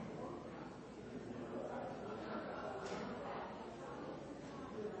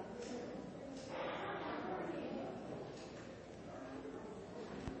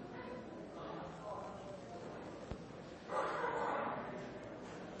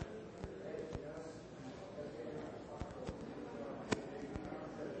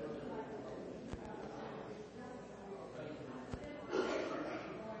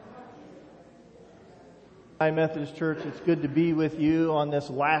Hi, Methodist Church. It's good to be with you on this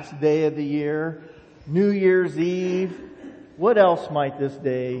last day of the year, New Year's Eve. What else might this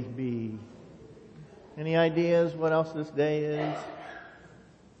day be? Any ideas what else this day is?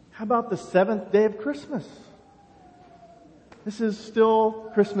 How about the seventh day of Christmas? This is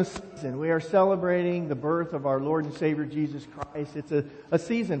still Christmas season. We are celebrating the birth of our Lord and Savior Jesus Christ. It's a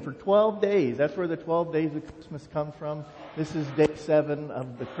season for 12 days. That's where the 12 days of Christmas come from. This is day 7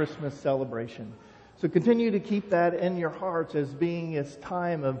 of the Christmas celebration. So continue to keep that in your hearts as being its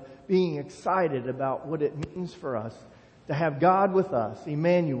time of being excited about what it means for us to have God with us,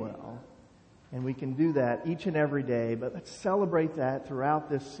 Emmanuel. And we can do that each and every day. But let's celebrate that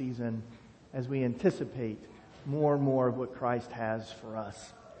throughout this season as we anticipate more and more of what Christ has for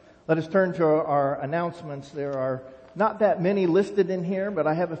us. Let us turn to our announcements. There are not that many listed in here, but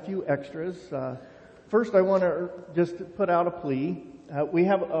I have a few extras. First, I want to just put out a plea. We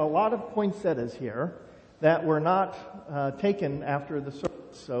have a lot of poinsettias here that were not taken after the service.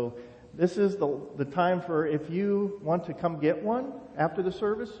 So this is the time for, if you want to come get one after the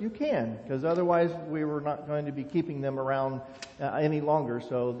service, you can, because otherwise we were not going to be keeping them around any longer.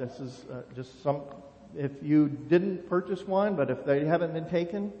 So this is just some. If you didn't purchase one, but if they haven't been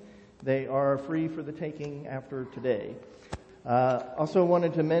taken, they are free for the taking after today. Also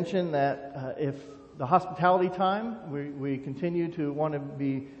wanted to mention that if the hospitality time, we continue to want to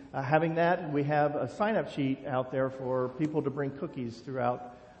be having that. We have a sign-up sheet out there for people to bring cookies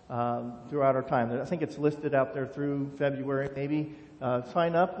throughout our time. I think it's listed out there through February, maybe.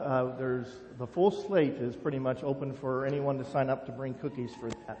 Sign up. There's the full slate is pretty much open for anyone to sign up to bring cookies for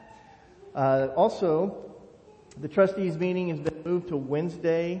that. Also, the trustees meeting has been moved to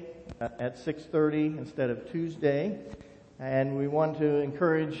Wednesday at 6:30 instead of Tuesday, and we want to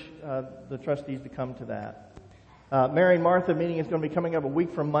encourage the trustees to come to that. Mary and Martha meeting is going to be coming up a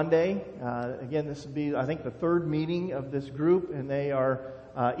week from Monday. Again, this will be, I think, the third meeting of this group, and they are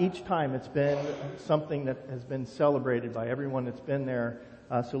each time it's been something that has been celebrated by everyone that's been there.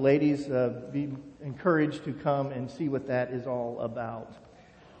 So ladies, be encouraged to come and see what that is all about.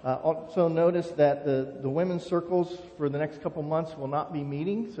 Also notice that the women's circles for the next couple months will not be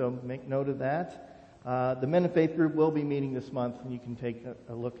meeting, so make note of that. The Men of Faith group will be meeting this month, and you can take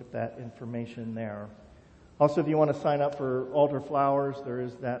a look at that information there. Also, if you want to sign up for altar flowers, there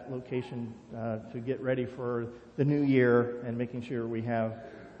is that location to get ready for the new year and making sure we have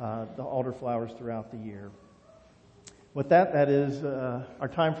the altar flowers throughout the year. With that is our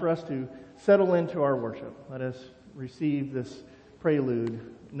time for us to settle into our worship. Let us receive this prelude,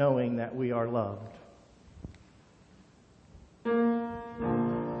 knowing that we are loved.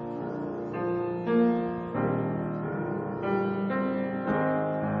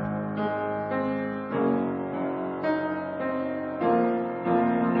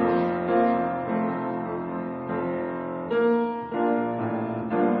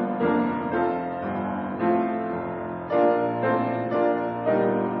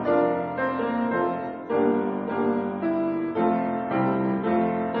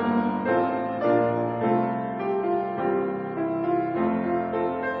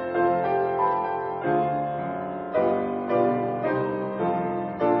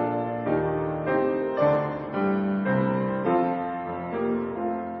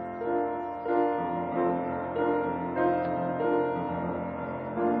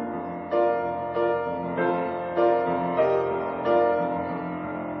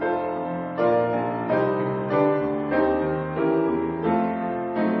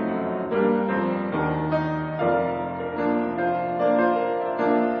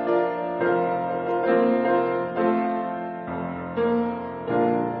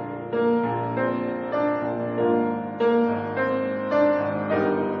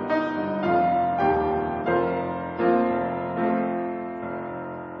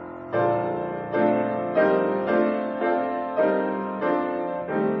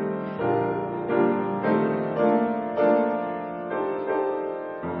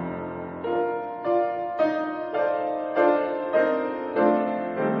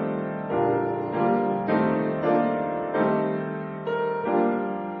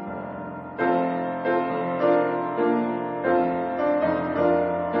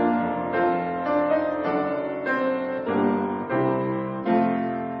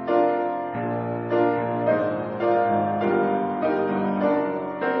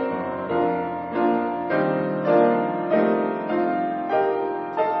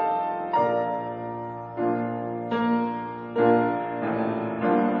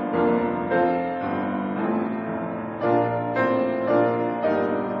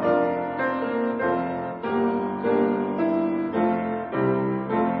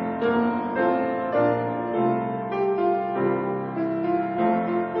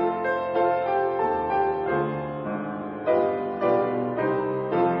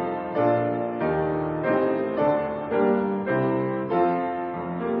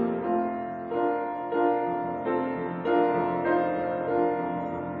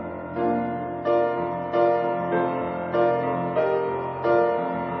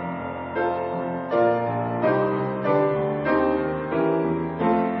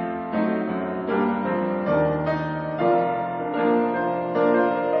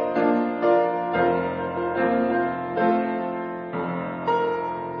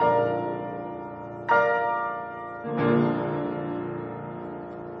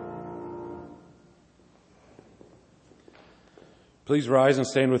 Please rise and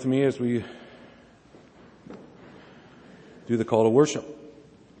stand with me as we do the call to worship.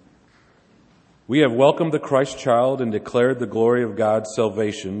 We have welcomed the Christ child and declared the glory of God's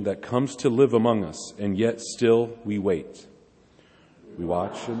salvation that comes to live among us, and yet still we wait. We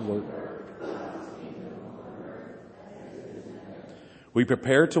watch and work. We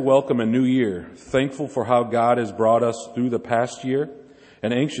prepare to welcome a new year, thankful for how God has brought us through the past year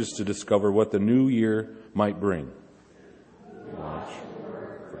and anxious to discover what the new year might bring. We watch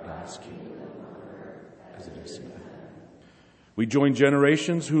for God's kingdom as it is in heaven. We join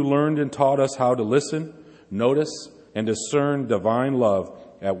generations who learned and taught us how to listen, notice, and discern divine love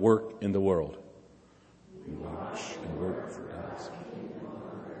at work in the world. We watch and work for God's kingdom.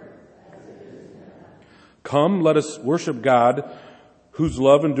 Come, let us worship God, whose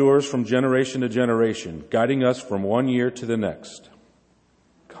love endures from generation to generation, guiding us from one year to the next.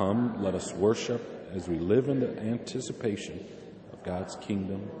 Come, let us worship as we live in the anticipation of God's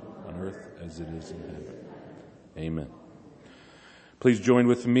kingdom on earth as it is in heaven. Amen. Please join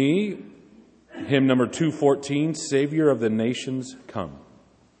with me, hymn number 214, Savior of the Nations, Come.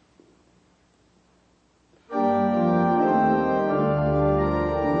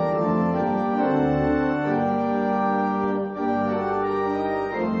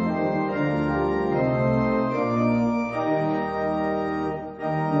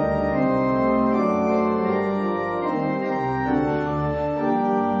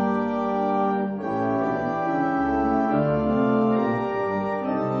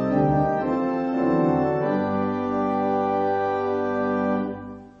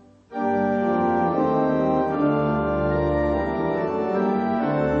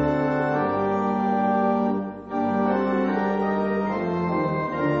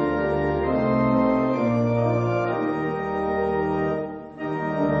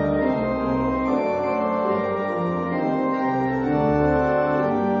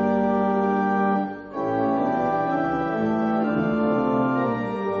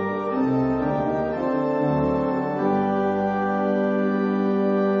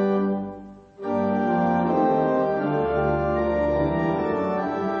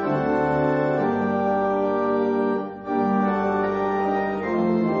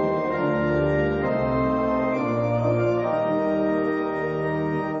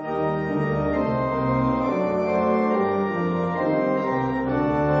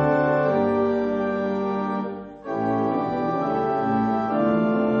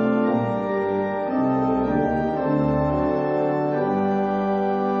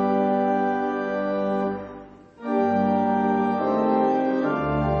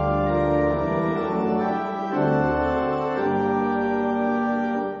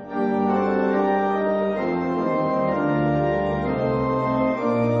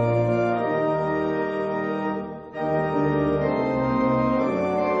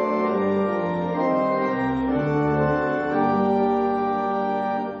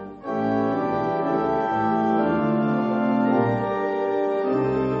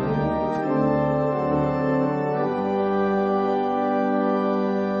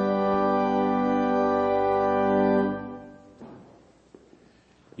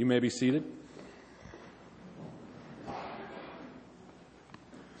 You may be seated.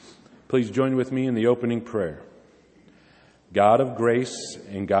 Please join with me in the opening prayer. God of grace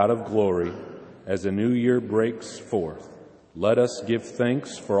and God of glory, as the new year breaks forth, let us give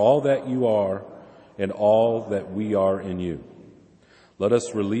thanks for all that you are and all that we are in you. Let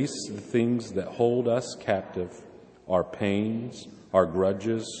us release the things that hold us captive, our pains, our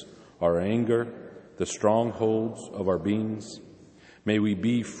grudges, our anger, the strongholds of our beings. May we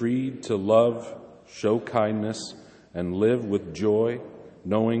be freed to love, show kindness, and live with joy,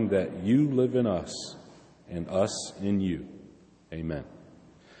 knowing that you live in us and us in you. Amen.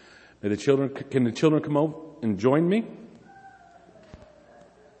 Can the children come over and join me?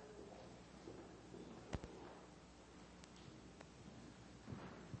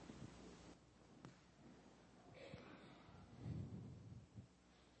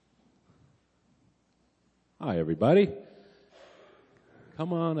 Hi, everybody.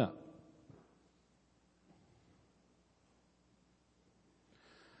 Come on up.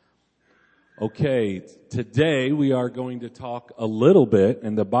 Okay, today we are going to talk a little bit,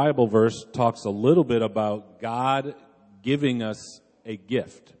 and the Bible verse talks a little bit about God giving us a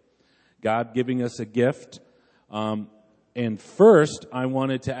gift. God giving us a gift. And first, I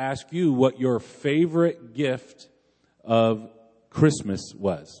wanted to ask you what your favorite gift of Christmas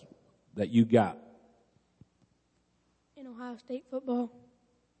was that you got. In Ohio State football.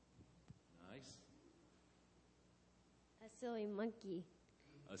 Nice. A silly monkey.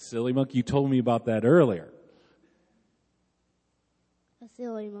 A silly monkey. You told me about that earlier. A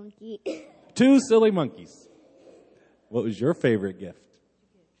silly monkey. 2 silly monkeys. What was your favorite gift?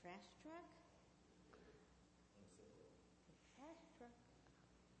 Trash truck?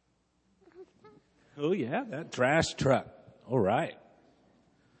 Oh, yeah, that trash truck. All right.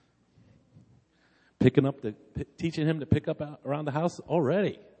 Teaching him to pick up around the house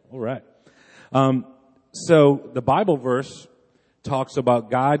already. All right. So the Bible verse talks about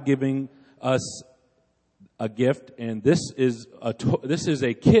God giving us a gift, and this is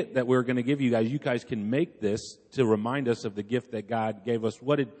a kit that we're going to give you guys. You guys can make this to remind us of the gift that God gave us.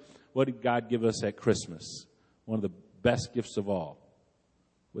 What did God give us at Christmas? One of the best gifts of all.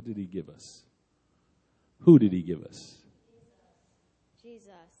 What did He give us? Who did He give us?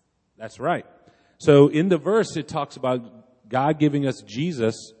 Jesus. That's right. So in the verse, it talks about God giving us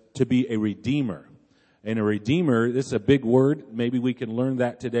Jesus to be a redeemer. And a redeemer, this is a big word. Maybe we can learn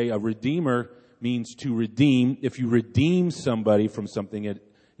that today. A redeemer means to redeem. If you redeem somebody from something,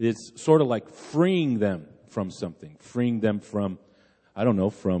 it's sort of like freeing them from something. Freeing them from,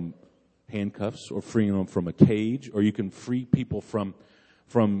 from handcuffs, or freeing them from a cage. Or you can free people from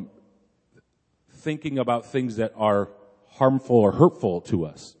thinking about things that are harmful or hurtful to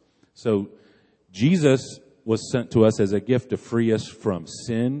us. So Jesus was sent to us as a gift to free us from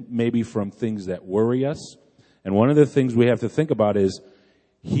sin, maybe from things that worry us. And one of the things we have to think about is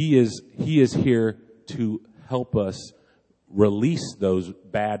He is here to help us release those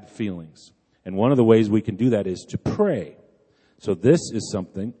bad feelings. And one of the ways we can do that is to pray. So this is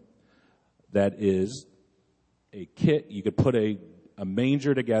something that is a kit. You could put a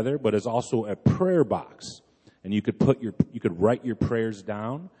manger together, but it's also a prayer box. And you could write your prayers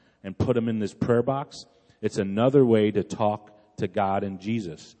down and put them in this prayer box. It's another way to talk to God and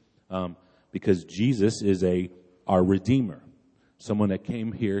Jesus, because Jesus is our Redeemer, someone that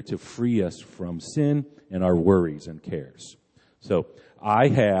came here to free us from sin and our worries and cares. So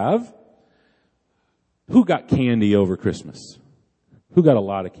who got candy over Christmas? Who got a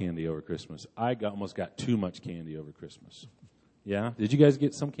lot of candy over Christmas? I almost got too much candy over Christmas. Yeah? Did you guys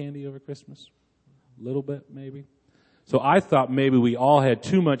get some candy over Christmas? A little bit, maybe? So I thought maybe we all had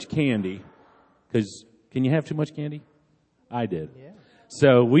too much candy, because can you have too much candy? I did. Yeah.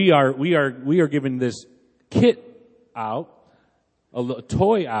 So we are giving this kit out, a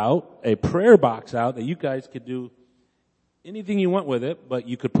toy out, a prayer box out that you guys could do anything you want with it, but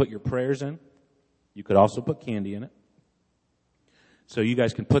you could put your prayers in. You could also put candy in it. So you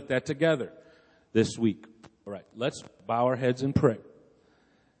guys can put that together this week. All right, let's bow our heads and pray.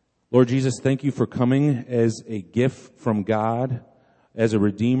 Lord Jesus, thank you for coming as a gift from God, as a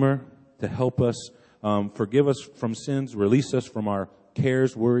Redeemer, to help us, forgive us from sins, release us from our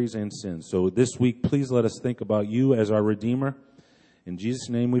cares, worries, and sins. So this week, please let us think about you as our Redeemer. In Jesus'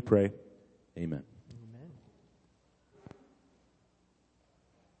 name we pray. Amen. Amen.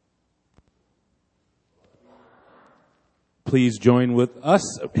 Please join with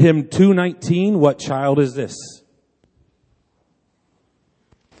us. Hymn 219, What Child Is This?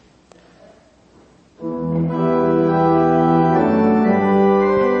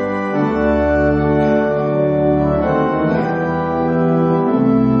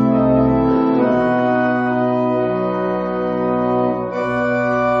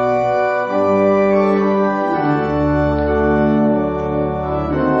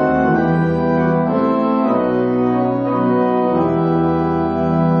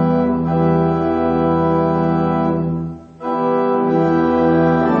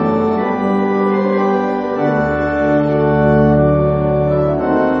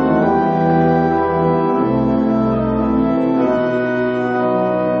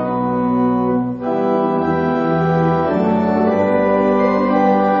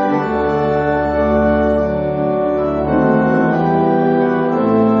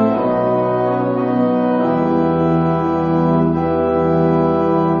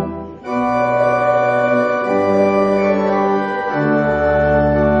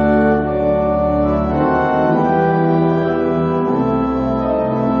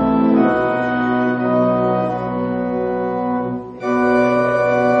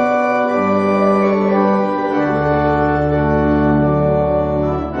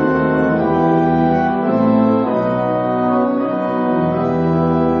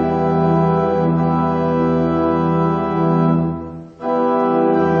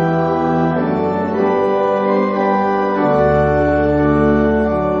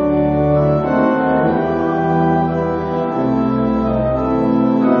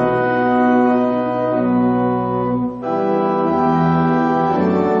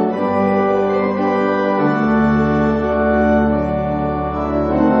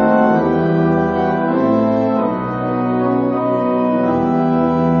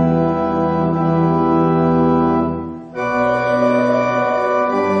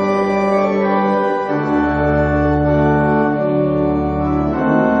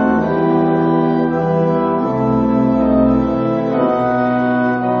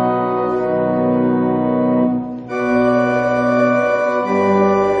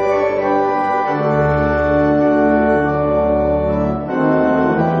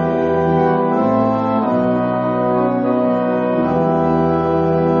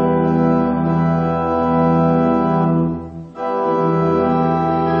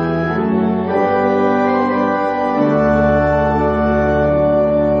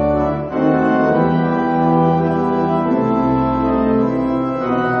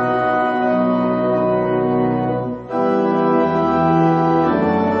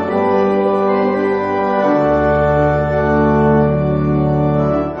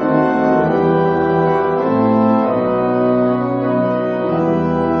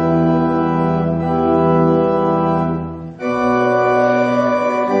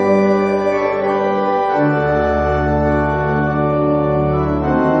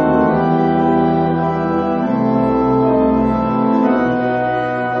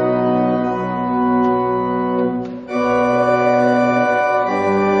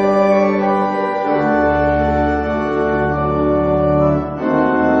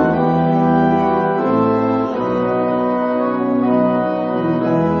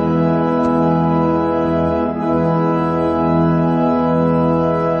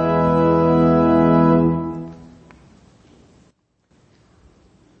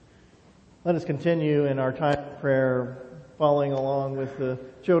 continue in our time of prayer, following along with the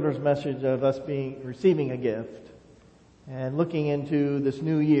children's message of us receiving a gift and looking into this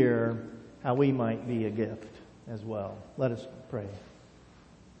new year, how we might be a gift as well. Let us pray.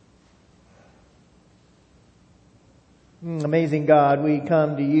 Amazing God, we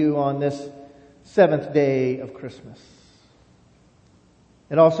come to you on this 7th day of Christmas.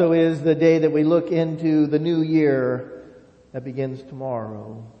 It also is the day that we look into the new year that begins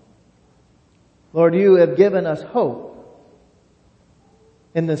tomorrow. Lord, you have given us hope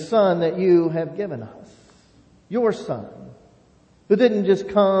in the Son that you have given us. Your Son, who didn't just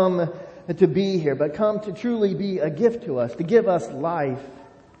come to be here, but come to truly be a gift to us, to give us life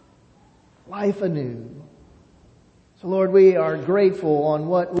anew. So Lord, we are grateful on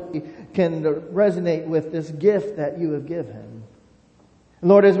what we can resonate with this gift that you have given. And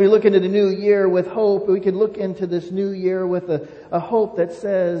Lord, as we look into the new year with hope, we can look into this new year with a hope that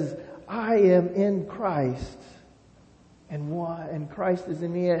says, I am in Christ. And Christ is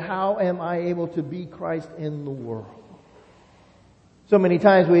in me. How am I able to be Christ in the world? So many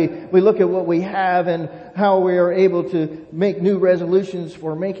times we look at what we have and how we are able to make new resolutions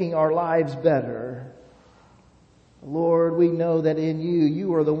for making our lives better. Lord, we know that in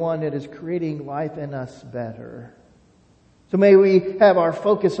you are the one that is creating life in us better. So may we have our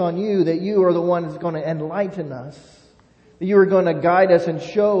focus on you, that you are the one that's going to enlighten us. That you are going to guide us and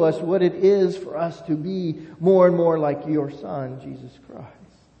show us what it is for us to be more and more like your Son, Jesus Christ.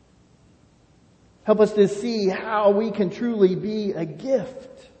 Help us to see how we can truly be a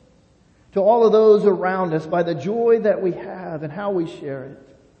gift to all of those around us by the joy that we have and how we share it.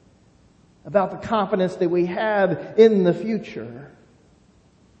 About the confidence that we have in the future.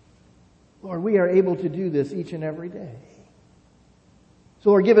 Lord, we are able to do this each and every day. So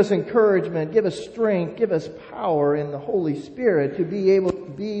Lord, give us encouragement, give us strength, give us power in the Holy Spirit to be able to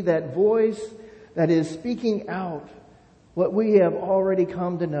be that voice that is speaking out what we have already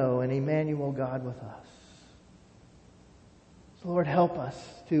come to know in Emmanuel, God with us. So Lord, help us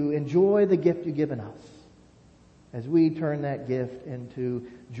to enjoy the gift you've given us as we turn that gift into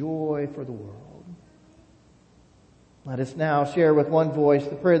joy for the world. Let us now share with one voice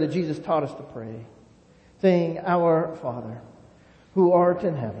the prayer that Jesus taught us to pray, saying, Our Father, who art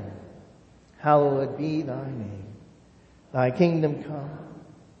in heaven, hallowed be thy name. Thy kingdom come,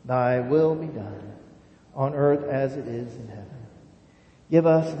 thy will be done, on earth as it is in heaven. Give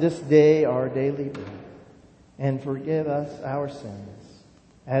us this day our daily bread, and forgive us our sins,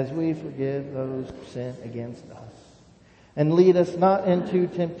 as we forgive those who sin against us. And lead us not into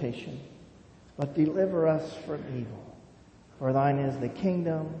temptation, but deliver us from evil. For thine is the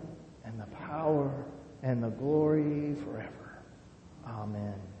kingdom, and the power, and the glory forever.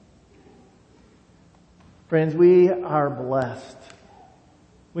 Amen. Friends, we are blessed.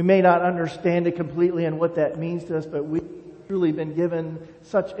 We may not understand it completely and what that means to us, but we've truly been given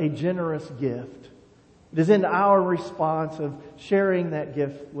such a generous gift. It is in our response of sharing that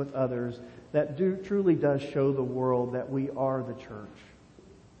gift with others that truly does show the world that we are the church.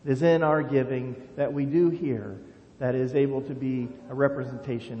 It is in our giving that we do here that is able to be a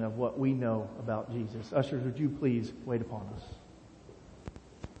representation of what we know about Jesus. Ushers, would you please wait upon us?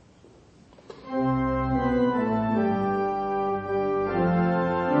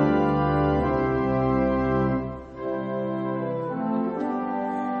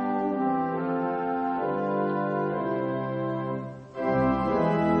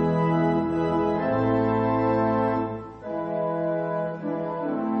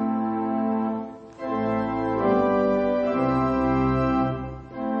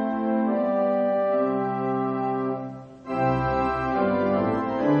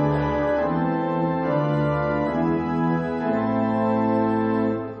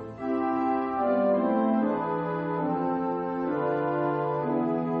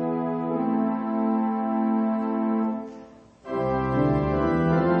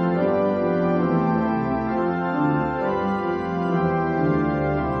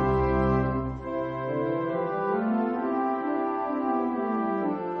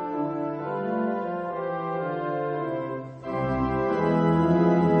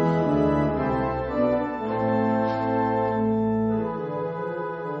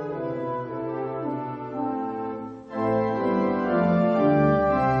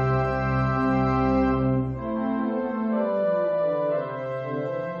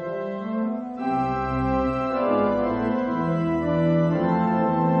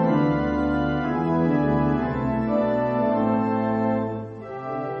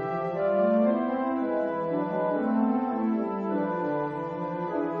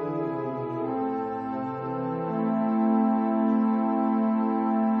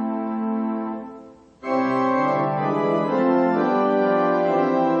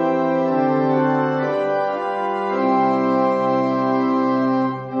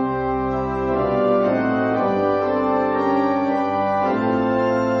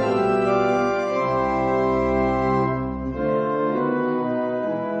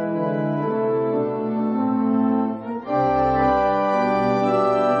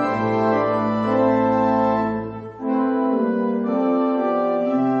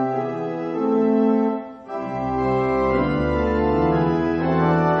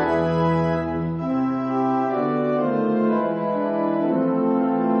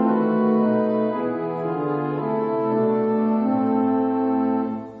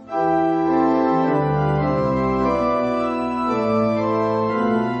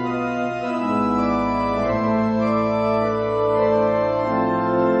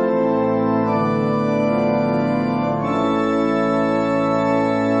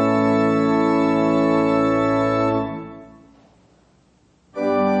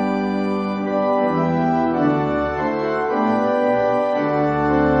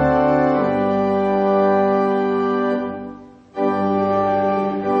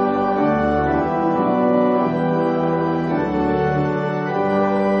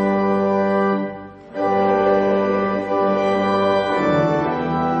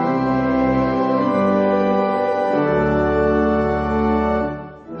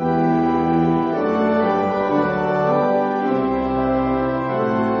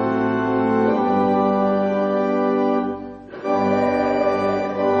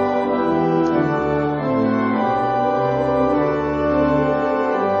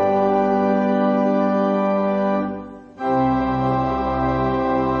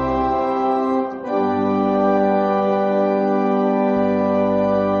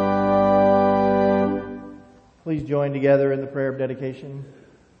 Please join together in the prayer of dedication.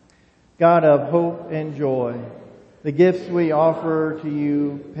 God of hope and joy, the gifts we offer to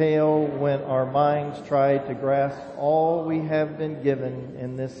you pale when our minds try to grasp all we have been given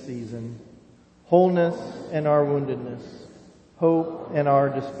in this season. Wholeness in our woundedness, hope in our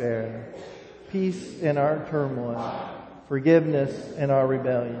despair, peace in our turmoil, forgiveness in our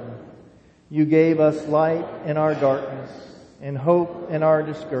rebellion. You gave us light in our darkness and hope in our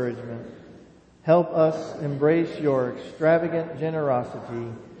discouragement. Help us embrace your extravagant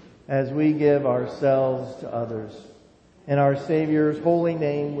generosity as we give ourselves to others. In our Savior's holy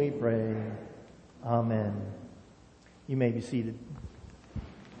name we pray. Amen. You may be seated.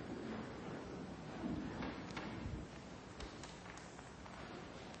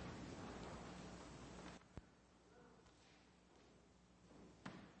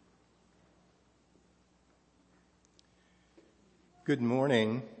 Good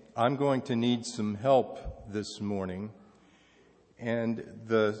morning. I'm going to need some help this morning. And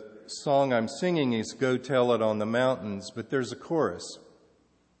the song I'm singing is Go Tell It on the Mountains, but there's a chorus.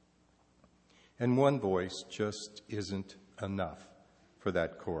 And one voice just isn't enough for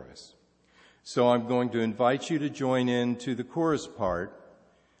that chorus. So I'm going to invite you to join in to the chorus part.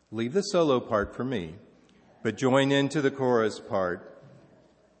 Leave the solo part for me, but join into the chorus part.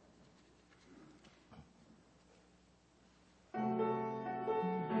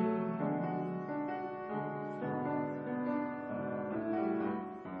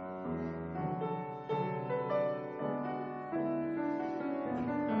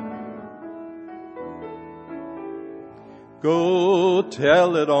 Go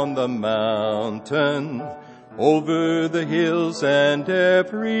tell it on the mountain, over the hills and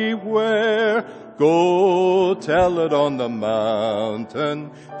everywhere. Go tell it on the mountain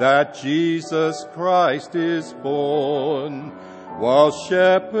that Jesus Christ is born. While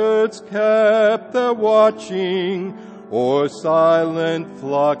shepherds kept their watching o'er silent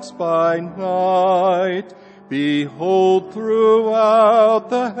flocks by night, behold,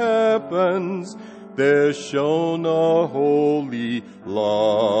 throughout the heavens there shone a holy light.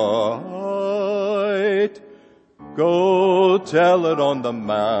 Go tell it on the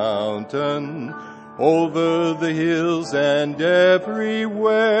mountain, over the hills and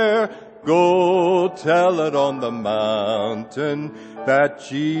everywhere. Go tell it on the mountain that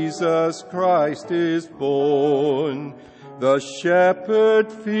Jesus Christ is born. The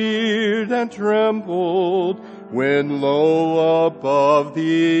shepherd feared and trembled when low above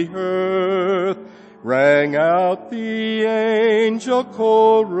the earth rang out the angel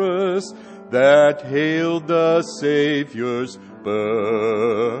chorus that hailed the Savior's birth.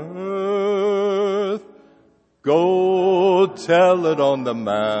 Go tell it on the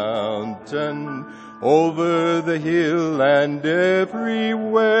mountain, over the hill and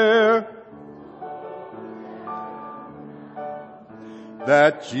everywhere,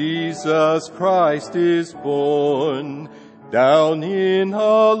 that Jesus Christ is born. Down in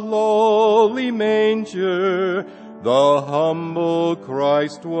a lowly manger, the humble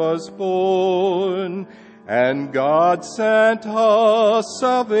Christ was born, and God sent us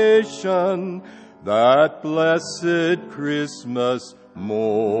salvation that blessed Christmas morn.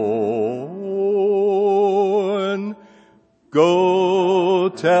 Go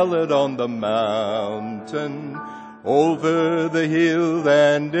tell it on the mountain, over the hill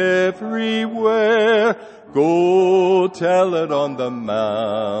and everywhere. Go tell it on the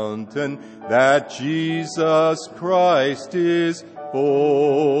mountain that Jesus Christ is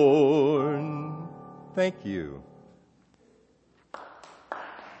born. Thank you.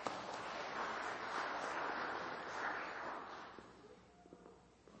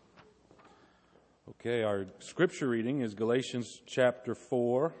 Okay, our scripture reading is Galatians chapter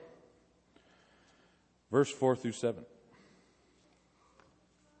 4, verse 4 through 7.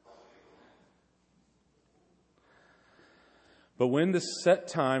 But when the set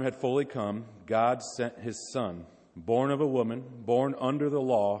time had fully come, God sent his Son, born of a woman, born under the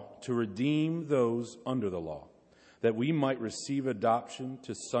law, to redeem those under the law, that we might receive adoption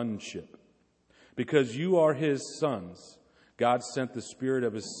to sonship. Because you are his sons, God sent the Spirit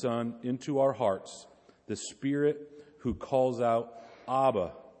of his Son into our hearts, the Spirit who calls out,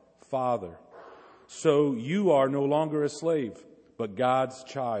 Abba, Father. So you are no longer a slave, but God's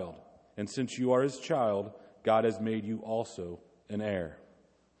child. And since you are his child, God has made you also an heir.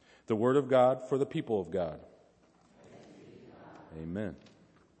 The word of God for the people of God. Amen.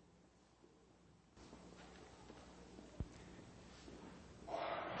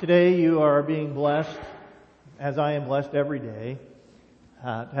 Today you are being blessed, as I am blessed every day,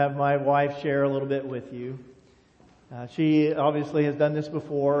 to have my wife share a little bit with you. She obviously has done this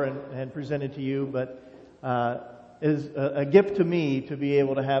before and presented to you, but is a gift to me to be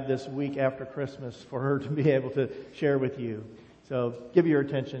able to have this week after Christmas for her to be able to share with you. So give your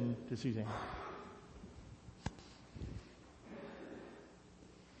attention to Suzanne.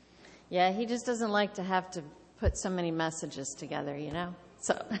 Yeah, he just doesn't like to have to put so many messages together, you know?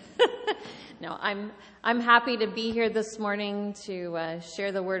 So, no, I'm happy to be here this morning to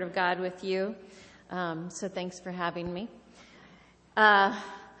share the Word of God with you. So thanks for having me. I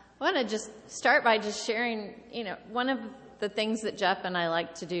want to just start by just sharing, one of the things that Jeff and I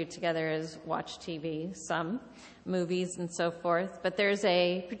like to do together is watch TV, some movies and so forth. But there's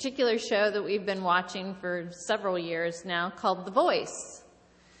a particular show that we've been watching for several years now called The Voice.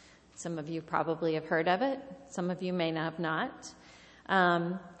 Some of you probably have heard of it. Some of you may have not.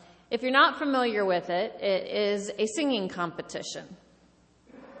 If you're not familiar with it, it is a singing competition.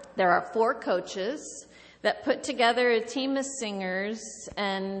 There are 4 coaches that put together a team of singers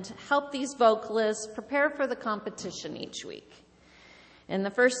and help these vocalists prepare for the competition each week. In the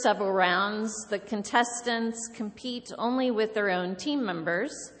first several rounds, the contestants compete only with their own team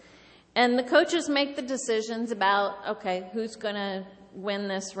members, and the coaches make the decisions about, okay, who's going to win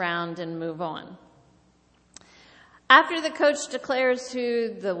this round and move on. After the coach declares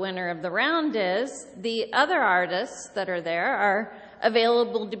who the winner of the round is, the other artists that are there are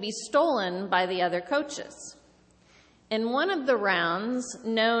available to be stolen by the other coaches. In one of the rounds,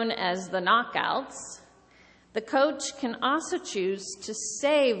 known as the knockouts, the coach can also choose to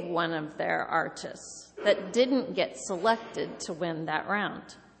save one of their artists that didn't get selected to win that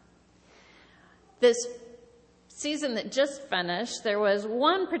round. This season that just finished, there was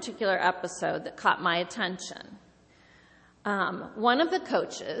one particular episode that caught my attention. One of the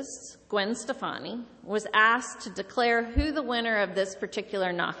coaches, Gwen Stefani, was asked to declare who the winner of this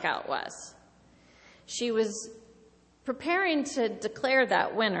particular knockout was. She was preparing to declare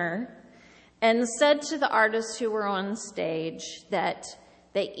that winner and said to the artists who were on stage that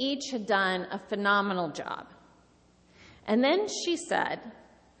they each had done a phenomenal job. And then she said,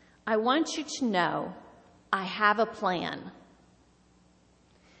 "I want you to know I have a plan."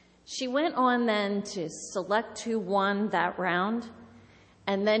 She went on then to select who won that round,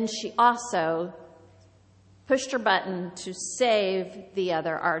 and then she also pushed her button to save the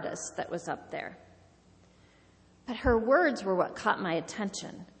other artist that was up there. But her words were what caught my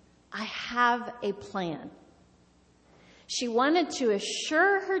attention. I have a plan. She wanted to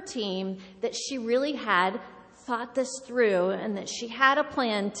assure her team that she really had thought this through and that she had a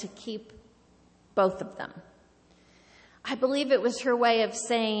plan to keep both of them. I believe it was her way of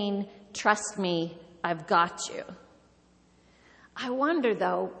saying, "Trust me, I've got you." I wonder,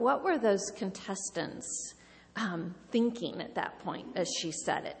 though, what were those contestants thinking at that point as she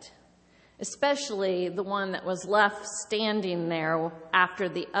said it? Especially the one that was left standing there after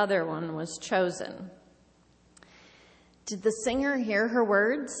the other one was chosen. Did the singer hear her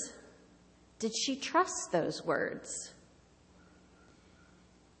words? Did she trust those words?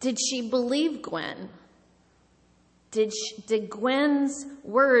 Did she believe Gwen? Did Gwen's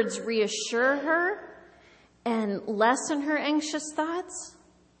words reassure her and lessen her anxious thoughts?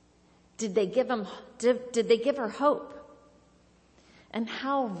 Did they give her hope? And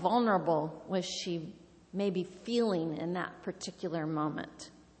how vulnerable was she maybe feeling in that particular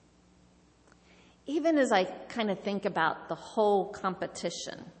moment? Even as I kind of think about the whole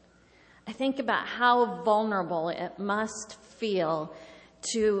competition, I think about how vulnerable it must feel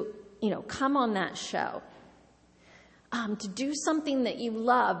to, come on that show. To do something that you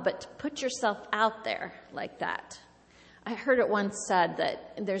love, but to put yourself out there like that. I heard it once said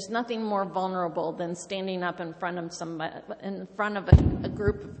that there's nothing more vulnerable than standing up in front of a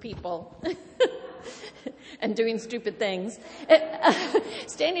group of people and doing stupid things.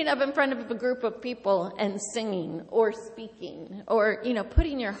 Standing up in front of a group of people and singing or speaking or,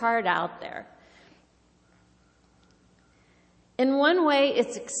 putting your heart out there. In one way,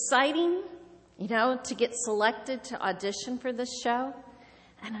 it's exciting, to get selected to audition for this show.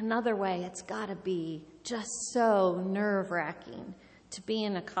 And another way, it's got to be just so nerve-wracking to be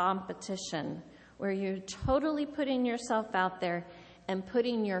in a competition where you're totally putting yourself out there and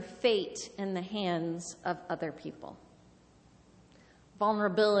putting your fate in the hands of other people.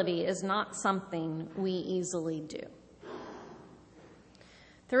 Vulnerability is not something we easily do.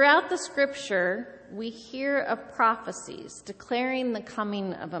 Throughout the scripture, we hear of prophecies declaring the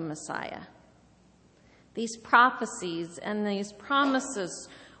coming of a Messiah. These prophecies and these promises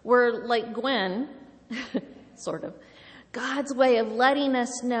were like Gwen, sort of, God's way of letting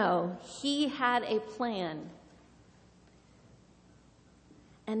us know he had a plan.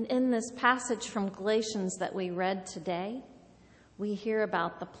 And in this passage from Galatians that we read today, we hear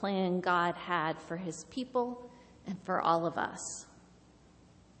about the plan God had for his people and for all of us.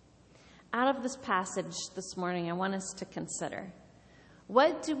 Out of this passage this morning, I want us to consider,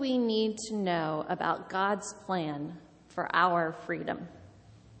 what do we need to know about God's plan for our freedom?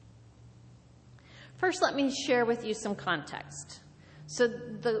 First, let me share with you some context. So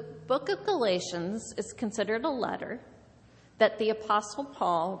the book of Galatians is considered a letter that the Apostle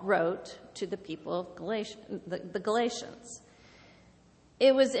Paul wrote to the people of the Galatians.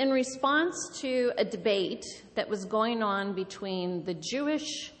 It was in response to a debate that was going on between the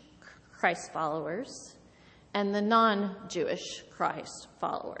Jewish Christ followers and the non-Jewish Christ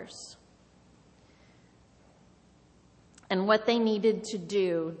followers, and what they needed to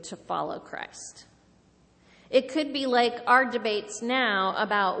do to follow Christ. It could be like our debates now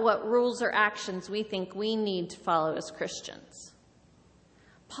about what rules or actions we think we need to follow as Christians.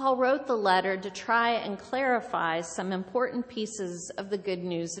 Paul wrote the letter to try and clarify some important pieces of the good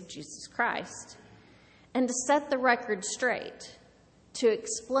news of Jesus Christ and to set the record straight, to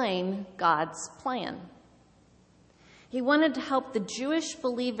explain God's plan. He wanted to help the Jewish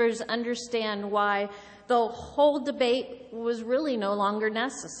believers understand why the whole debate was really no longer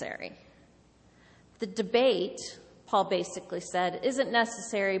necessary. The debate, Paul basically said, isn't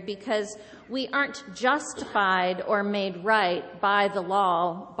necessary because we aren't justified or made right by the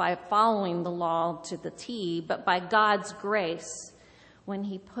law, by following the law to the T, but by God's grace when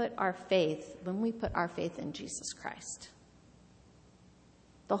we put our faith in Jesus Christ.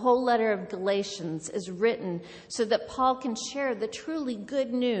 The whole letter of Galatians is written so that Paul can share the truly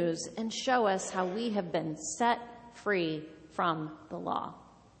good news and show us how we have been set free from the law.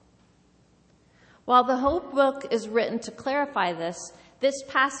 While the whole book is written to clarify this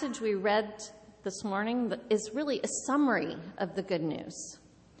passage we read this morning is really a summary of the good news.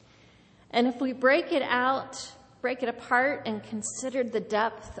 And if we break it apart and consider the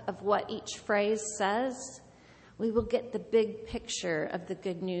depth of what each phrase says, we will get the big picture of the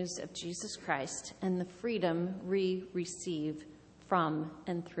good news of Jesus Christ and the freedom we receive from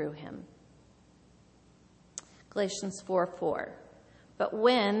and through him. Galatians 4:4. But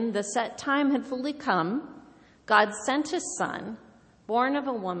when the set time had fully come, God sent his son, born of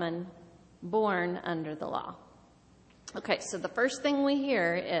a woman, born under the law. Okay, so the first thing we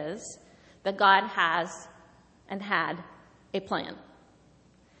hear is that God has and had a plan.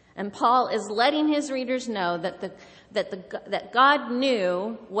 And Paul is letting his readers know that God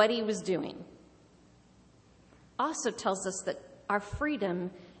knew what he was doing. Also tells us that our freedom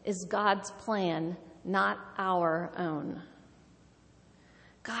is God's plan, not our own.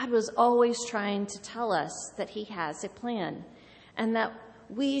 God was always trying to tell us that he has a plan and that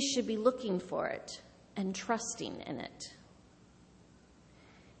we should be looking for it and trusting in it.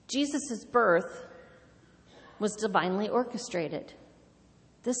 Jesus' birth was divinely orchestrated.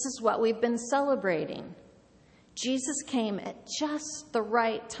 This is what we've been celebrating. Jesus came at just the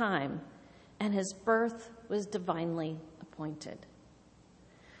right time, and his birth was divinely appointed.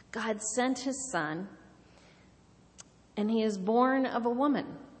 God sent his son, and he is born of a woman.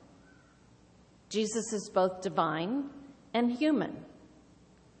 Jesus is both divine and human.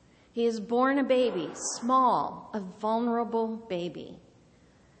 He is born a baby, small, a vulnerable baby.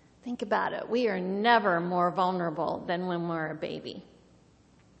 Think about it. We are never more vulnerable than when we're a baby,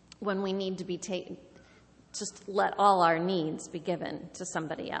 when we need to be just let all our needs be given to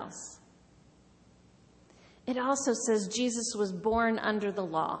somebody else. It also says Jesus was born under the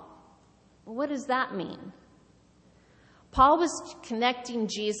law. Well, what does that mean? Paul was connecting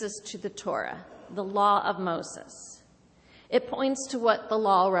Jesus to the Torah, the law of Moses. It points to what the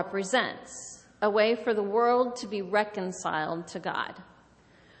law represents, a way for the world to be reconciled to God,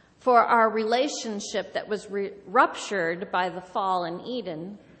 for our relationship that was ruptured by the fall in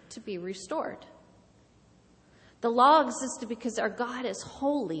Eden to be restored. The law existed because our God is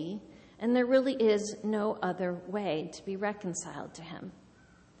holy, and there really is no other way to be reconciled to him.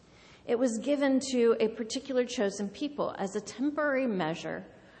 It was given to a particular chosen people as a temporary measure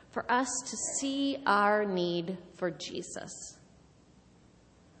for us to see our need for Jesus.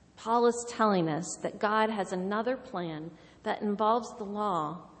 Paul is telling us that God has another plan that involves the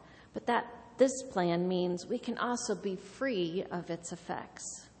law, but that this plan means we can also be free of its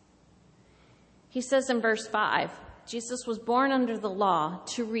effects. He says in verse 5, Jesus was born under the law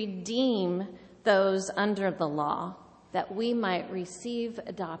to redeem those under the law, that we might receive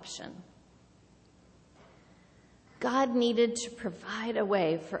adoption. God needed to provide a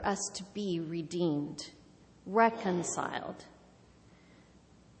way for us to be redeemed, reconciled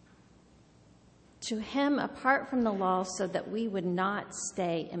to him apart from the law so that we would not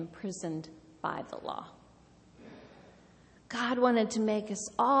stay imprisoned by the law. God wanted to make us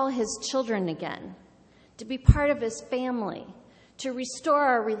all his children again, to be part of his family, to restore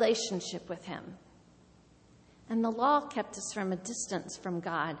our relationship with him. And the law kept us from a distance from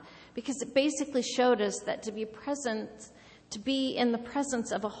God because it basically showed us that to be in the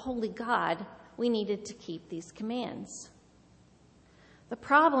presence of a holy God, we needed to keep these commands. The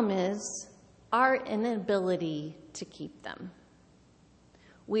problem is our inability to keep them.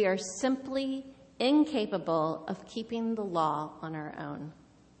 We are simply incapable of keeping the law on our own.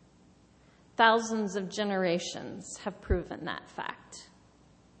 Thousands of generations have proven that fact.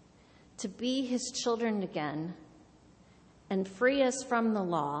 To be his children again and free us from the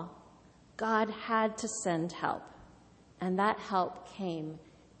law, God had to send help, and that help came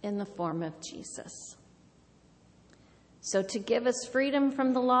in the form of Jesus. So to give us freedom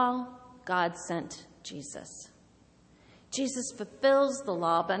from the law, God sent Jesus. Jesus fulfills the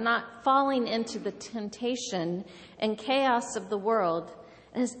law by not falling into the temptation and chaos of the world,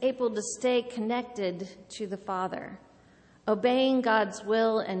 and is able to stay connected to the Father, obeying God's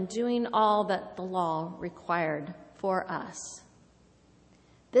will and doing all that the law required for us.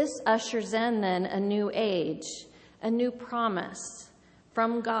 This ushers in then a new age, a new promise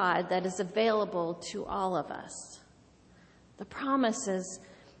from God that is available to all of us. The promise is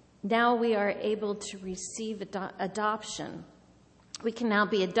now we are able to receive adoption. We can now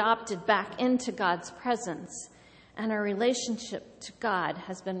be adopted back into God's presence, and our relationship to God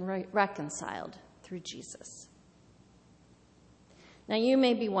has been reconciled through Jesus. Now you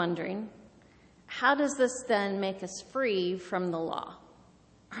may be wondering, how does this then make us free from the law?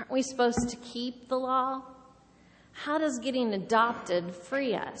 Aren't we supposed to keep the law? How does getting adopted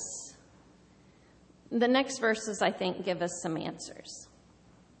free us? The next verses, I think, give us some answers.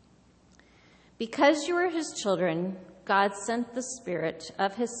 Because you are his children, God sent the Spirit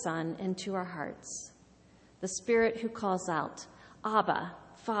of his Son into our hearts, the Spirit who calls out, Abba,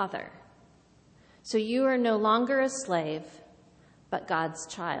 Father. So you are no longer a slave, but God's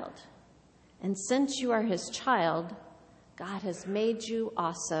child. And since you are his child, God has made you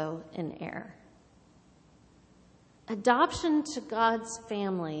also an heir. Adoption to God's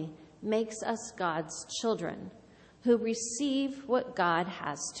family makes us God's children who receive what God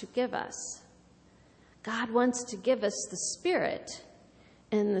has to give us. God wants to give us the Spirit,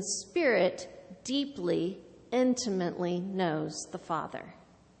 and the Spirit deeply, intimately knows the Father.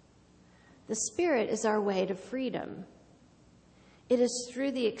 The Spirit is our way to freedom. It is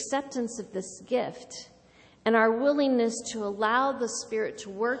through the acceptance of this gift and our willingness to allow the Spirit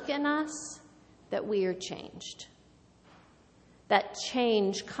to work in us that we are changed. That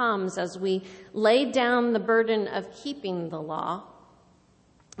change comes as we lay down the burden of keeping the law,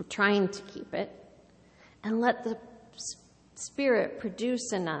 of trying to keep it, and let the Spirit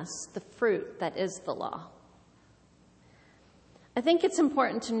produce in us the fruit that is the law. I think it's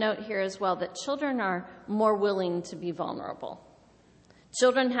important to note here as well that children are more willing to be vulnerable.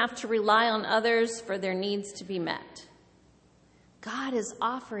 Children have to rely on others for their needs to be met. God is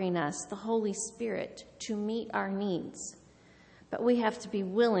offering us the Holy Spirit to meet our needs, but we have to be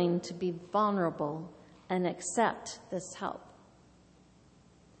willing to be vulnerable and accept this help.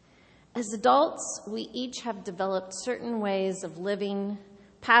 As adults, we each have developed certain ways of living,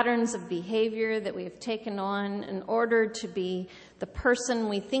 patterns of behavior that we have taken on in order to be the person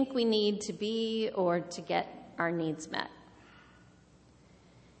we think we need to be or to get our needs met.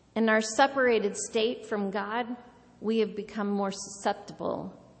 In our separated state from God, we have become more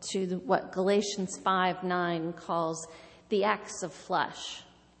susceptible to what Galatians 5:9 calls the acts of flesh.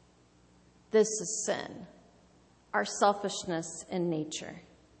 This is sin, our selfishness in nature.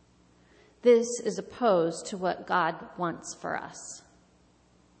 This is opposed to what God wants for us.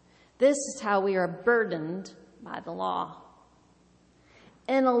 This is how we are burdened by the law.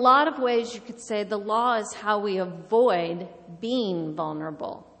 In a lot of ways, you could say the law is how we avoid being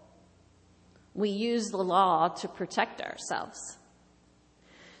vulnerable. We use the law to protect ourselves.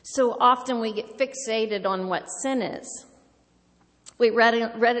 So often we get fixated on what sin is. We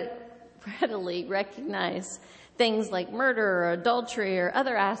readily recognize things like murder or adultery or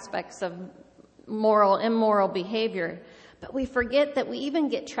other aspects of immoral behavior. But we forget that we even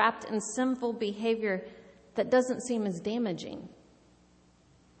get trapped in sinful behavior that doesn't seem as damaging.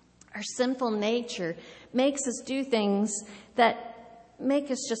 Our sinful nature makes us do things that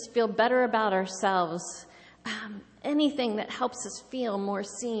make us just feel better about ourselves. Anything that helps us feel more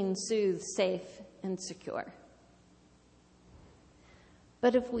seen, soothed, safe, and secure.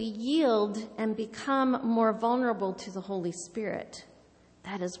 But if we yield and become more vulnerable to the Holy Spirit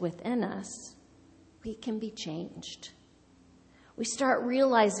that is within us, we can be changed. We start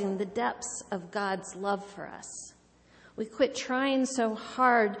realizing the depths of God's love for us. We quit trying so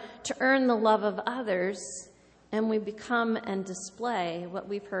hard to earn the love of others, and we become and display what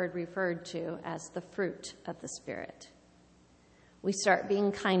we've heard referred to as the fruit of the Spirit. We start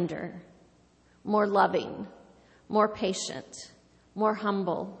being kinder, more loving, more patient, more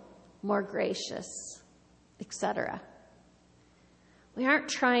humble, more gracious, etc. We aren't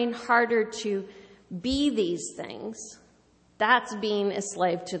trying harder to be these things. That's being a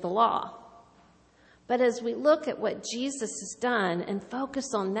slave to the law. But as we look at what Jesus has done and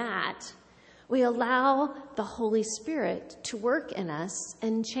focus on that, we allow the Holy Spirit to work in us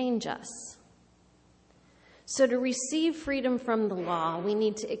and change us. So to receive freedom from the law, we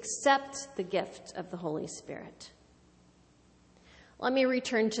need to accept the gift of the Holy Spirit. Let me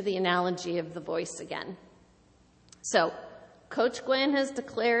return to the analogy of the voice again. So, Coach Gwen has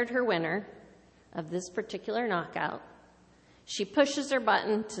declared her winner of this particular knockout. She pushes her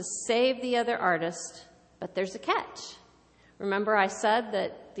button to save the other artist, but there's a catch. Remember I said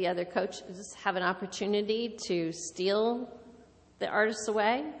that the other coaches have an opportunity to steal the artists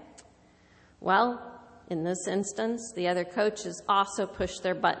away? Well, in this instance, the other coaches also push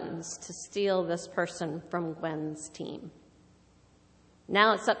their buttons to steal this person from Gwen's team.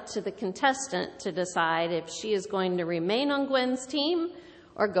 Now it's up to the contestant to decide if she is going to remain on Gwen's team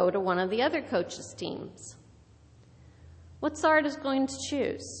or go to one of the other coaches' teams. What's the artist going to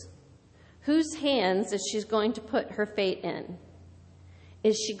choose? Whose hands is she going to put her fate in?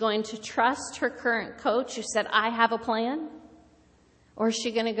 Is she going to trust her current coach who said, I have a plan? Or is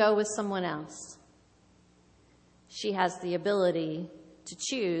she going to go with someone else? She has the ability to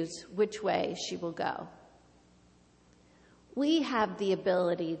choose which way she will go. We have the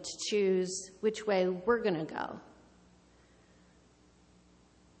ability to choose which way we're going to go.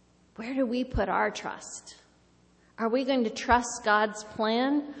 Where do we put our trust? Are we going to trust God's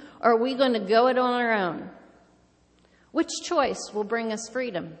plan, or are we going to go it on our own? Which choice will bring us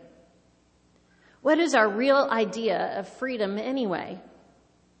freedom? What is our real idea of freedom anyway?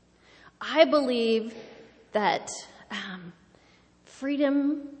 I believe that the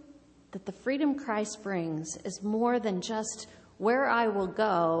freedom Christ brings is more than just where I will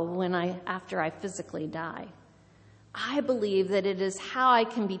go after I physically die. I believe that it is how I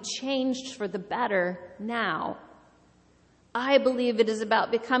can be changed for the better now. I believe it is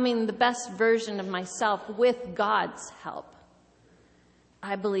about becoming the best version of myself with God's help.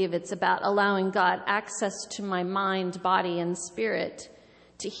 I believe it's about allowing God access to my mind, body, and spirit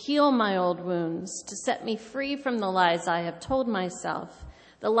to heal my old wounds, to set me free from the lies I have told myself,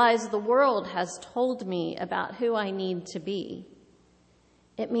 the lies the world has told me about who I need to be.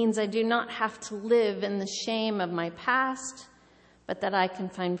 It means I do not have to live in the shame of my past, but that I can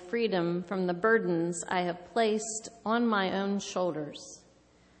find freedom from the burdens I have placed on my own shoulders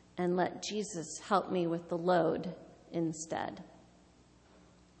and let Jesus help me with the load instead.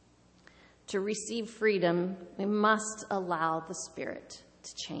 To receive freedom, we must allow the Spirit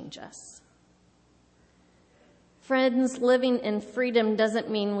to change us. Friends, living in freedom doesn't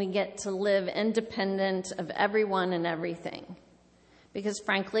mean we get to live independent of everyone and everything, because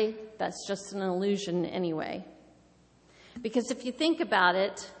frankly, that's just an illusion anyway. Because if you think about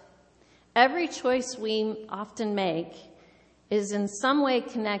it, every choice we often make is in some way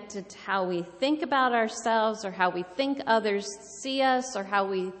connected to how we think about ourselves, or how we think others see us, or how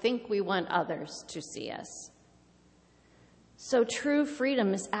we think we want others to see us. So true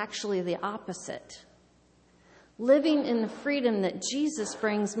freedom is actually the opposite. Living in the freedom that Jesus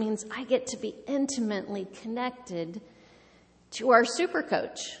brings means I get to be intimately connected to our super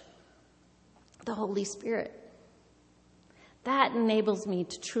coach, the Holy Spirit. That enables me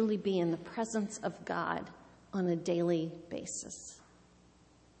to truly be in the presence of God on a daily basis.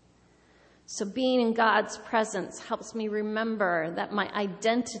 So being in God's presence helps me remember that my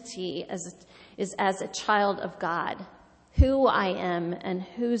identity is as a child of God, who I am and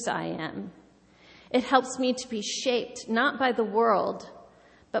whose I am. It helps me to be shaped not by the world,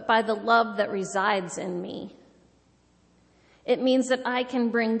 but by the love that resides in me. It means that I can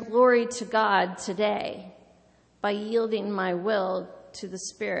bring glory to God today by yielding my will to the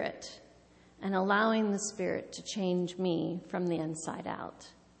Spirit and allowing the Spirit to change me from the inside out.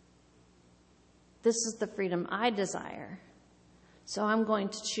 This is the freedom I desire. So I'm going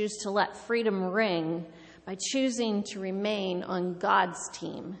to choose to let freedom ring by choosing to remain on God's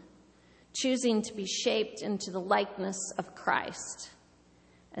team, choosing to be shaped into the likeness of Christ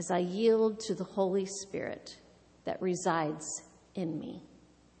as I yield to the Holy Spirit that resides in me.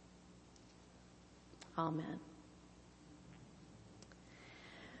 Amen.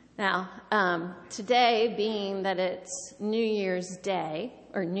 Now, today being that it's New Year's Day,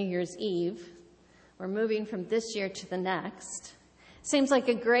 or New Year's Eve, we're moving from this year to the next, seems like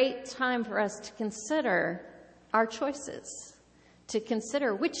a great time for us to consider our choices, to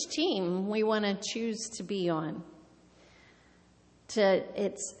consider which team we want to choose to be on.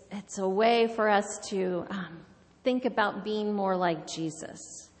 It's a way for us to think about being more like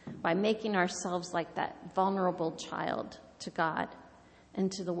Jesus by making ourselves like that vulnerable child to God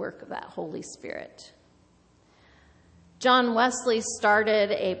and to the work of that Holy Spirit. John Wesley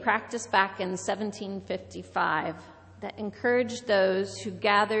started a practice back in 1755 that encouraged those who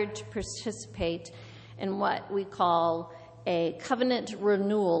gathered to participate in what we call a covenant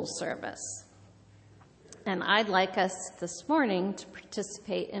renewal service. And I'd like us this morning to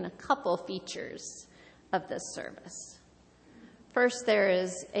participate in a couple features of this service. First, there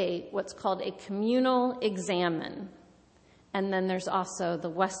is what's called a communal examen, and then there's also the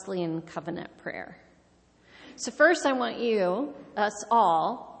Wesleyan covenant prayer. So first, I want us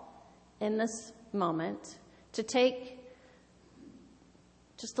all, in this moment, to take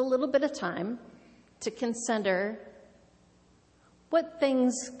just a little bit of time to consider what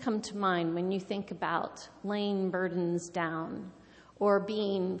things come to mind when you think about laying burdens down or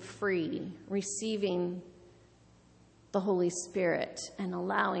being free, receiving the Holy Spirit and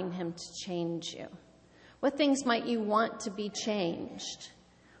allowing Him to change you. What things might you want to be changed?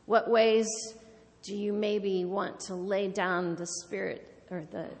 What ways do you maybe want to lay down the spirit or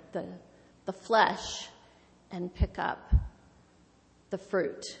the flesh and pick up the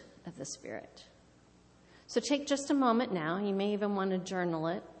fruit of the Spirit? So take just a moment now. You may even want to journal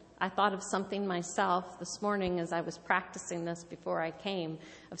it. I thought of something myself this morning as I was practicing this before I came,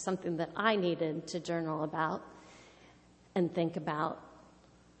 of something that I needed to journal about and think about.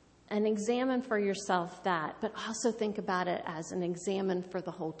 And examine for yourself that, but also think about it as an examine for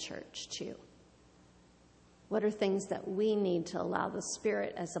the whole church too. What are things that we need to allow the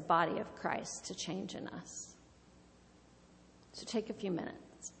Spirit as a body of Christ to change in us? So take a few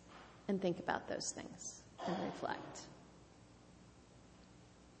minutes and think about those things and reflect.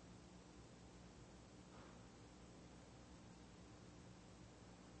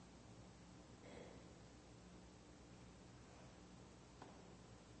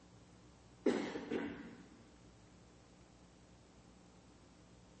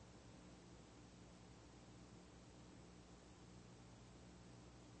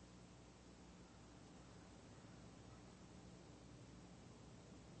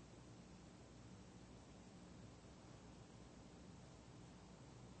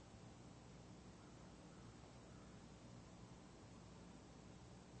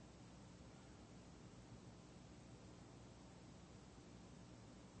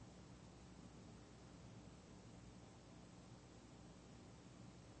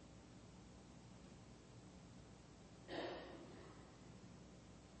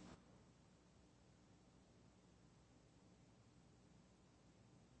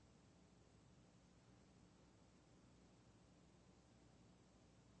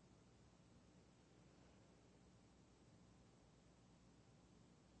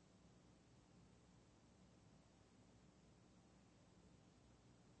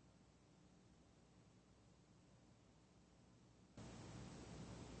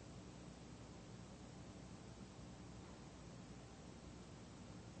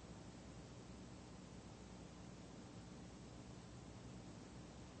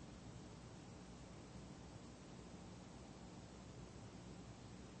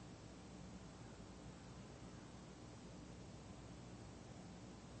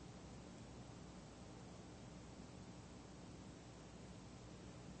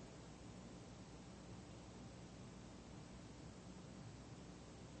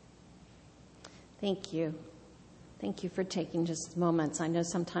 Thank you. Thank you for taking just moments. I know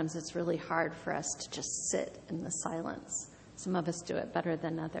sometimes it's really hard for us to just sit in the silence. Some of us do it better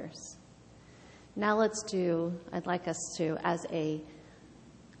than others. Now I'd like us to, as a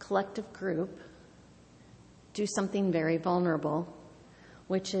collective group, do something very vulnerable,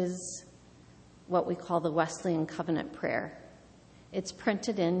 which is what we call the Wesleyan Covenant Prayer. It's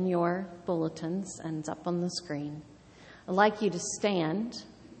printed in your bulletins and it's up on the screen. I'd like you to stand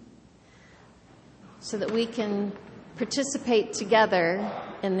so that we can participate together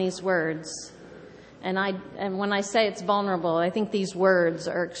in these words. And when I say it's vulnerable, I think these words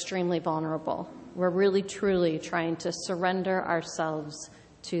are extremely vulnerable. We're really, truly trying to surrender ourselves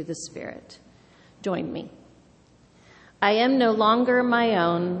to the Spirit. Join me. I am no longer my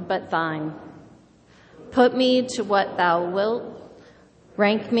own, but thine. Put me to what thou wilt.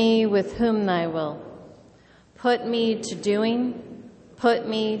 Rank me with whom thy will. Put me to doing. Put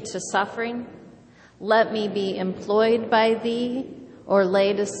me to suffering. Let me be employed by thee or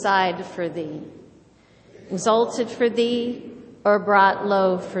laid aside for thee. exalted for thee, or brought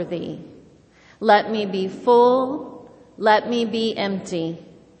low for thee. Let me be full, let me be empty.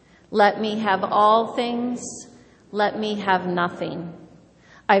 Let me have all things, let me have nothing.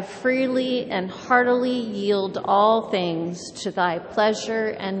 I freely and heartily yield all things to thy pleasure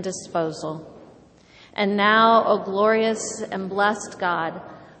and disposal. And now, O glorious and blessed God,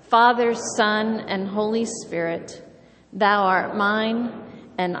 Father, Son, and Holy Spirit, thou art mine,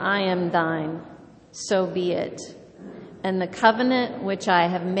 and I am thine. So be it. And the covenant which I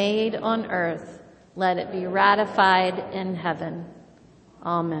have made on earth, let it be ratified in heaven.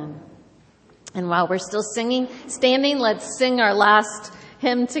 Amen. And while we're still standing, let's sing our last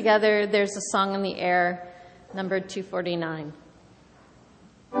hymn together. There's a song in the air, number 249.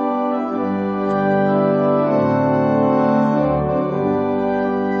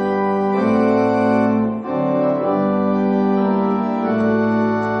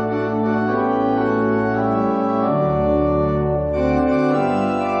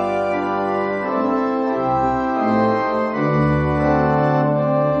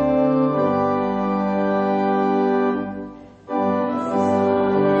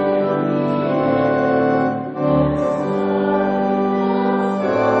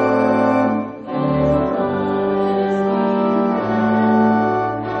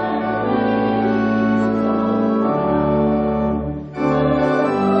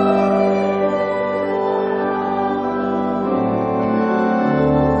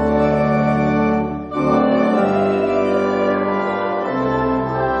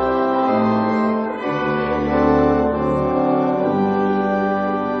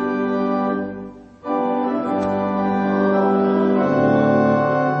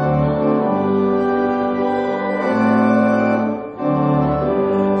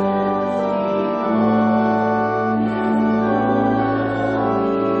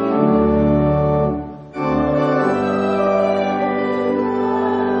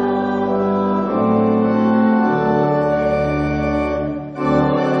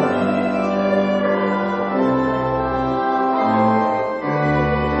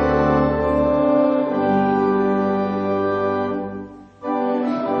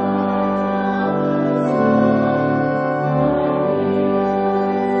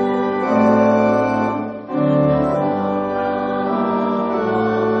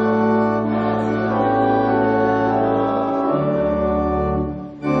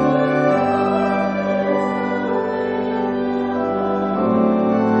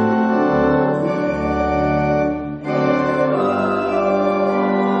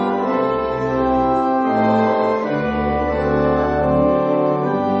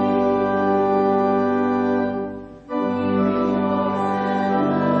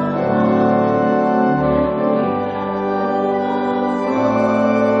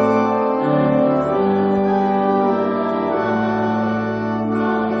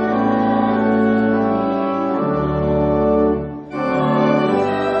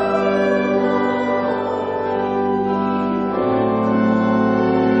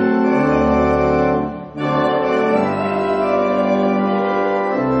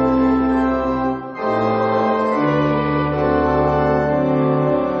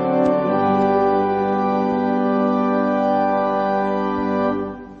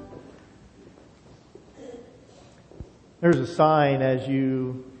 There's a sign as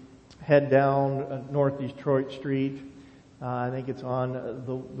you head down North Detroit Street. I think it's on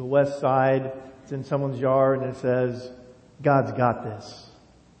the west side. It's in someone's yard, and it says, God's got this.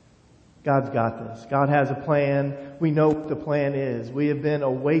 God's got this. God has a plan. We know what the plan is. We have been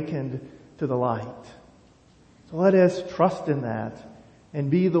awakened to the light. So let us trust in that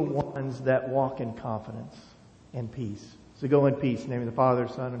and be the ones that walk in confidence and peace. So go in peace. In the name of the Father,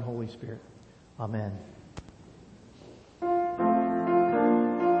 Son, and Holy Spirit. Amen.